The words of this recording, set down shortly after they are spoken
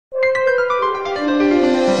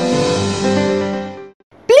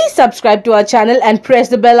subscribe to our channel and press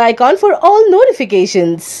the bell icon for all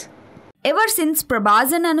notifications. Ever since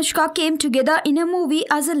Prabhas and Anushka came together in a movie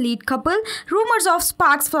as a lead couple, rumors of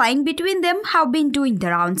sparks flying between them have been doing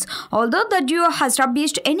the rounds. Although the duo has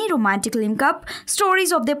rubbished any romantic link-up,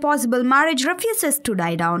 stories of their possible marriage refuses to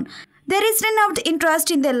die down. There is renewed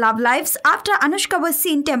interest in their love lives after Anushka was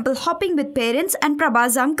seen temple hopping with parents and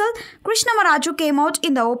Prabhas' uncle Krishna Maraju came out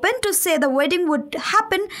in the open to say the wedding would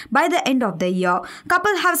happen by the end of the year.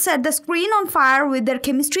 Couple have set the screen on fire with their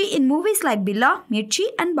chemistry in movies like Billa, Mirchi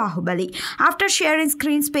and Bahubali. After sharing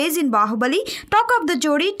screen space in Bahubali, talk of the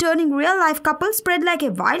Jodi turning real-life couple spread like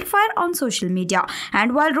a wildfire on social media.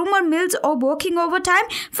 And while rumor mills are working overtime,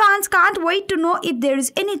 fans can't wait to know if there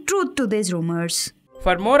is any truth to these rumors.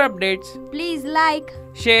 For more updates, please like,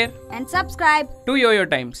 share and subscribe to YOYO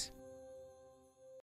Times.